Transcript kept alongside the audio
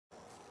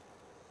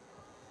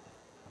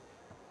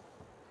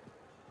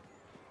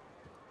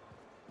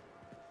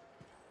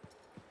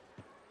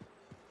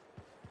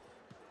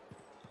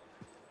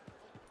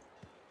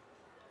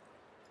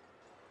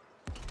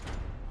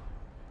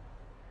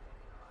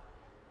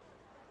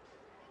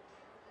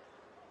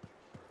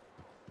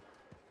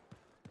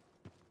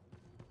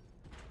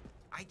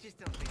I just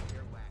don't think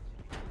earwax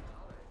should be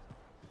tolerated.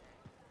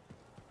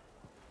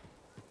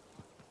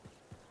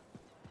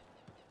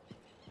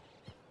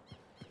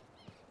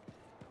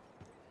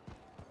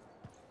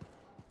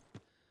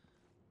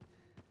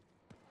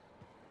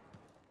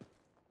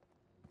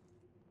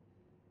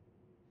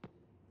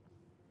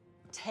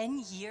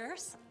 10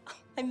 years?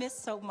 I miss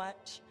so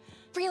much.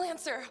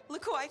 Freelancer,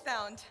 look who I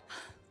found.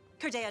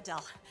 Corday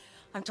Adele,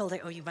 I'm told I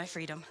owe you my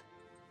freedom.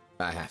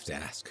 I have to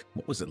ask,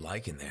 what was it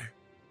like in there?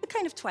 A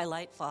kind of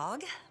twilight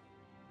fog,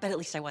 but at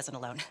least I wasn't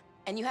alone.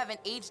 And you haven't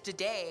aged a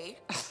day.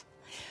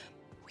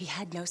 We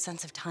had no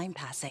sense of time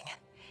passing.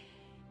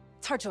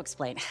 It's hard to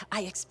explain.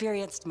 I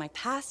experienced my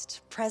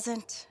past,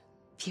 present,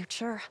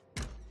 future.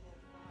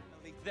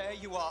 Finally, there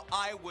you are.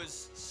 I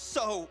was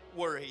so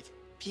worried.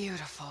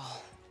 Beautiful.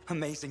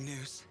 Amazing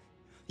news.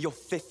 You're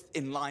 5th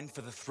in line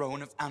for the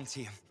throne of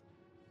Anthem.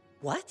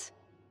 What?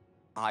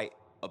 I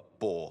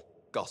abhor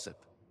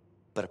gossip,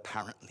 but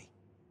apparently,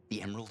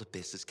 the Emerald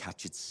Abyss has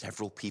captured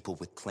several people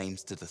with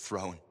claims to the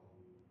throne.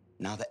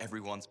 Now that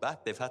everyone's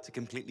back, they've had to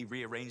completely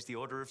rearrange the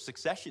order of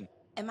succession.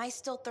 Am I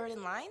still 3rd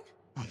in line?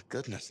 Oh,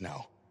 goodness,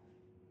 no.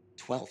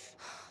 12th.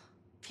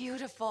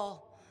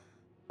 Beautiful.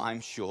 I'm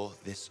sure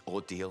this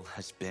ordeal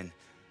has been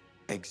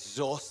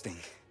exhausting,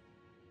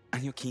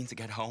 and you're keen to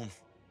get home.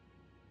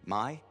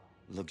 My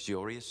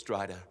luxurious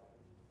strider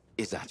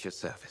is at your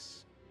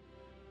service.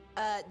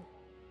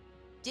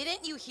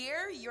 Didn't you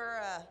hear?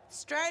 Your,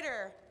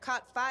 strider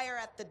caught fire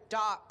at the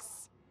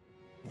docks.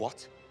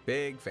 What?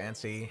 Big,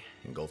 fancy,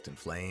 engulfed in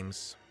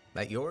flames.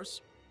 That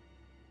yours?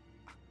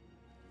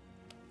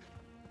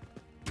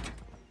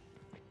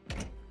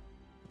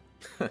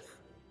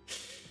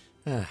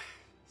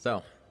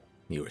 So,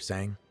 you were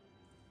saying?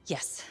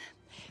 Yes.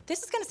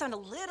 This is gonna sound a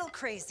little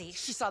crazy.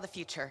 She saw the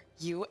future.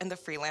 You and the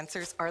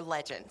freelancers are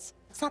legends.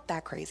 It's not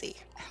that crazy.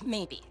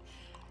 Maybe.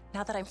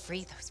 Now that I'm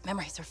free, those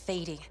memories are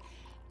fading.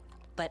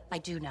 But I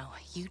do know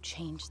you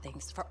change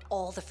things for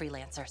all the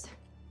freelancers.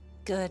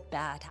 Good,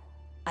 bad,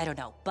 I don't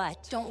know,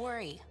 but... Don't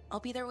worry, I'll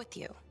be there with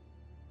you.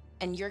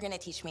 And you're gonna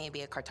teach me to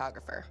be a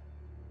cartographer.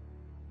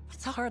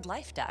 It's a hard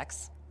life,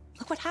 Dax.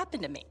 Look what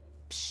happened to me.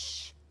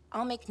 Psh,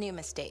 I'll make new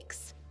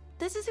mistakes.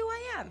 This is who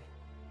I am.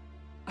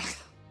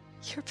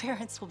 Your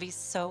parents will be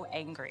so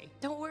angry.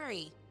 Don't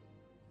worry.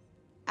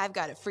 I've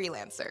got a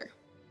freelancer.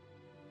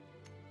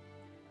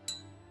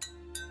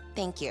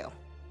 Thank you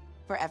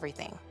for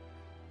everything.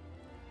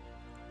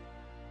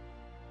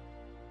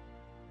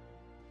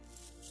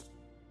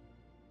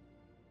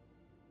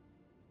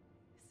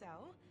 So,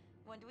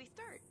 when do we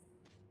start?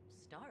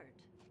 Start?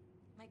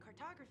 My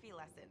cartography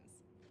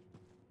lessons.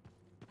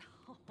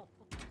 Oh,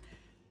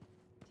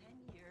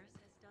 10 years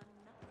has done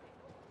nothing.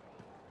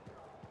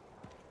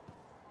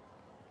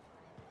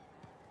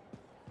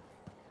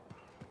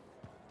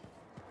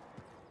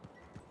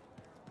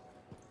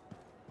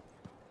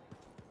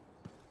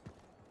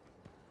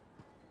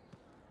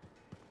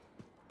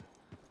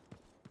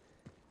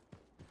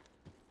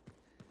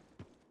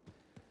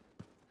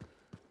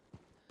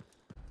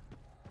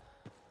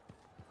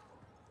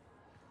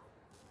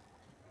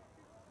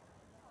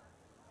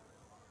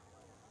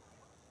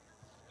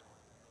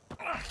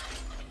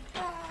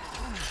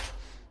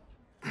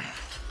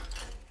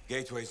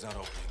 Gateway's not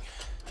opening.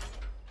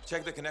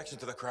 Check the connection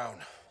to the crown.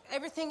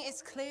 Everything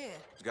is clear.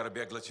 There's gotta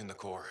be a glitch in the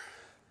core.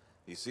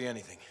 You see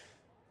anything?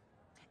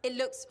 It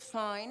looks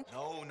fine.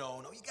 No.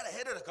 You gotta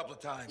hit it a couple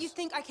of times. You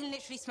think I can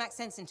literally smack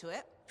sense into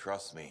it?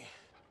 Trust me.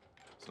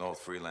 It's an old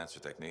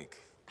freelancer technique.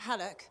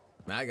 Halleck.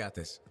 I got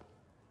this.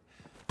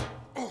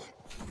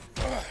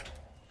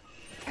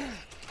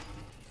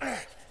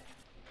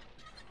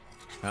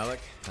 Alec,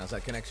 how's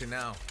that connection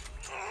now?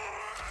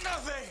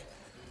 Nothing!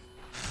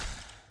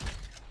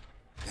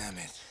 Damn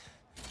it.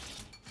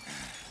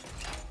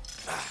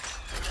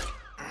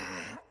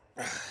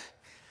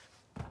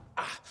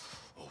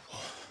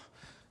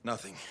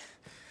 Nothing.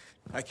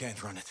 I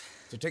can't run it.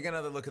 So take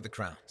another look at the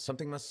crown.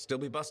 Something must still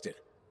be busted.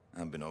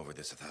 I've been over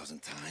this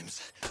 1,000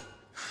 times.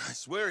 I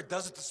swear it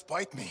does it to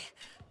spite me.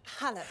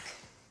 Halleck.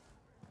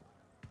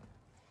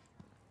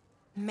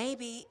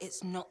 Maybe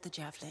it's not the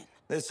javelin.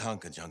 This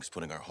hunk of junk's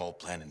putting our whole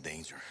plan in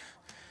danger.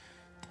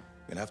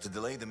 Gonna have to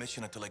delay the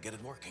mission until I get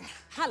it working.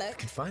 Halleck.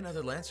 Can find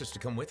other Lancers to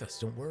come with us,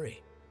 don't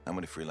worry. How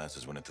many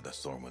freelancers went into that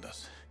storm with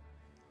us?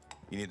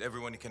 You need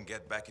everyone you can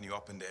get backing you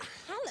up in there.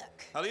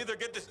 Halleck. I'll either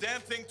get this damn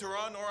thing to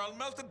run or I'll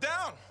melt it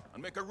down. I'll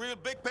make a real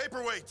big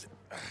paperweight.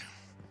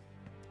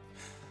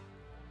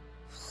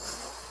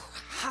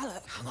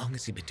 Halleck. How long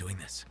has he been doing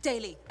this?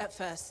 Daily at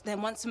first,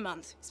 then once a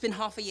month. It's been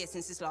half a year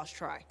since his last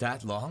try.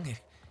 That long?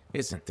 It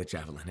isn't the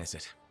javelin, is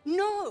it?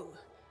 No!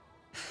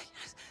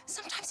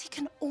 Sometimes he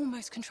can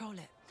almost control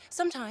it.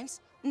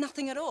 Sometimes,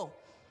 nothing at all.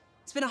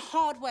 It's been a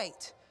hard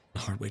wait. A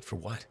hard wait for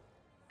what?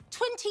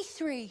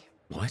 23.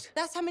 What?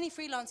 That's how many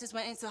freelancers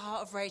went into the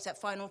Heart of Rage that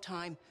final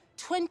time.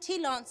 20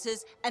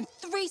 Lancers and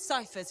 3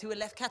 Ciphers who were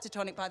left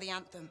catatonic by the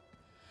Anthem.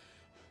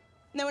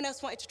 No one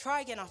else wanted to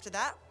try again after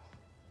that.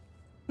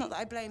 Not that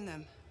I blame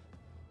them.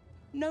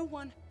 No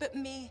one but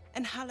me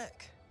and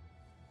Halleck.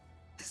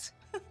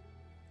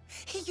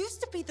 He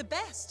used to be the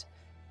best.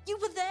 You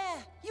were there.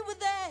 You were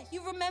there.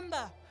 You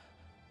remember.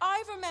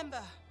 I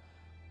remember.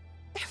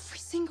 Every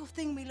single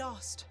thing we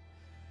lost.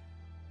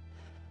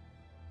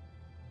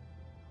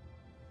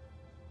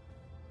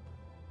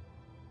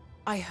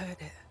 I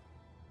heard it.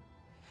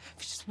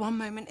 For just one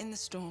moment in the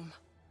storm,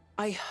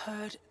 I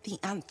heard the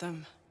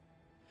anthem.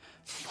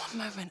 For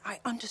one moment, I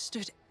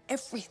understood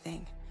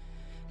everything.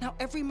 Now,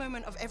 every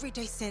moment of every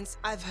day since,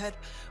 I've heard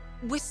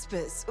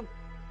whispers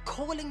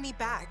calling me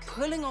back,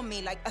 pulling on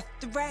me like a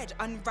thread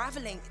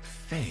unraveling.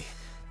 Faye.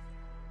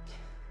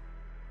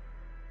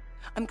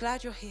 I'm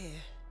glad you're here.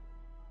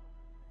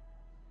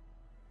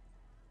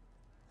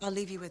 I'll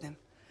leave you with him.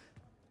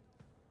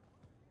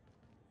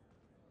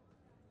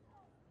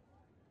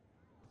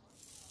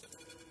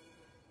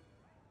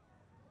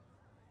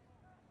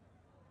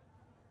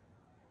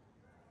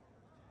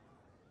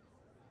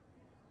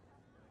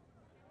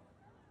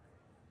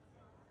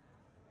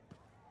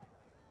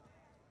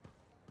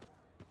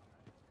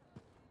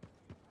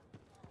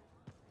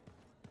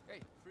 Hey,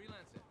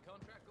 freelancer,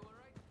 contract all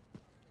right?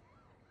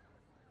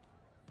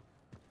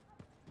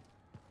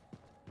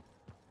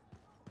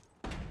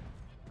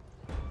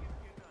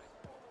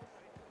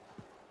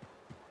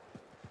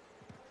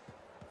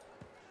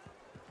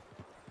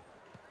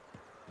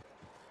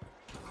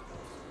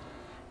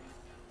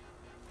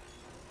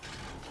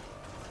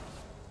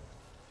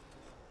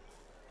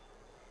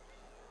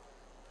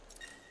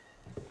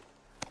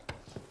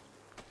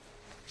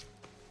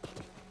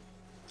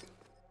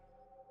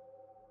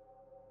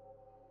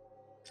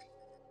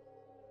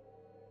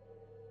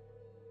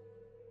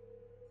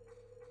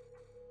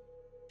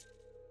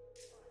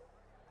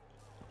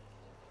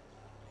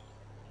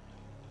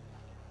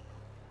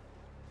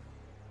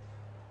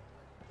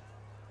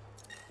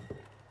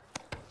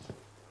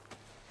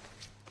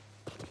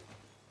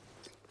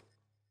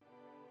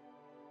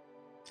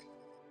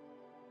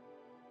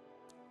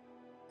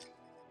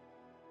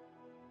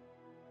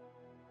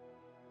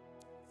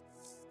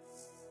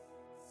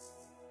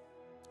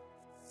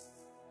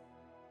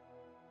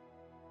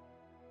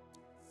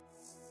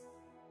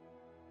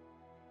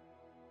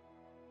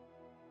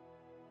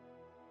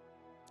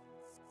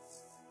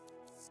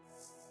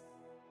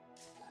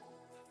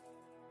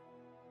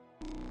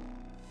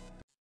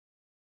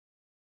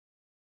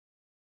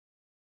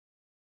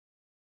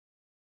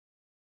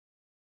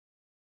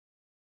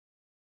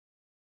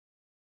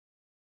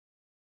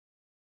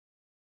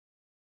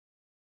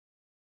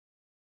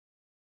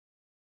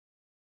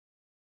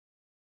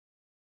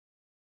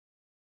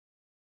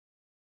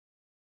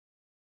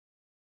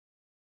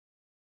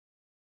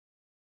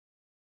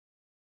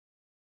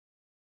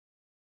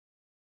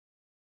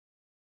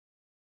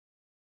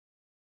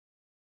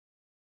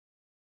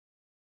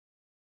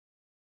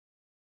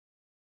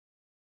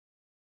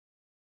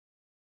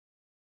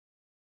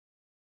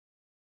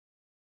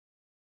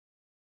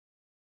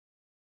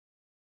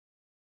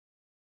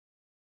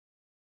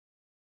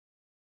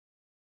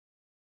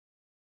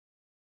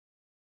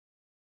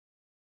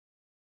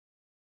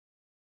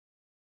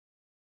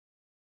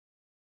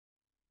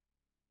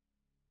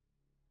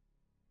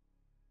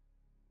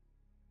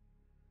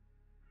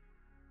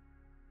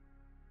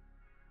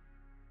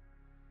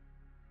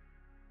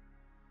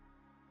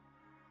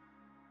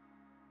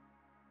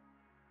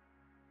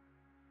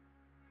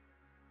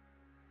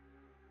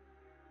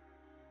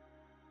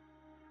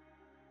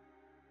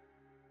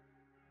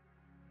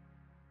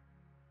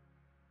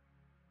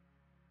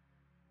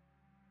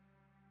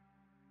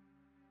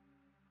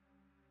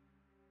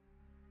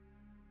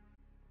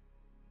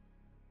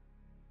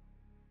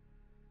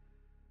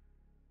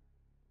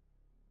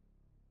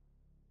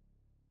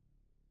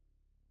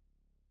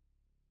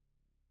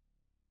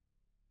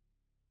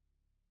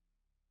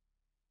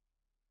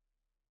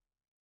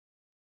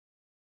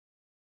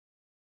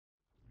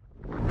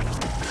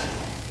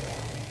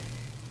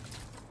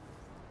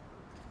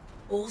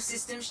 All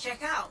systems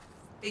check out.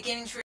 Beginning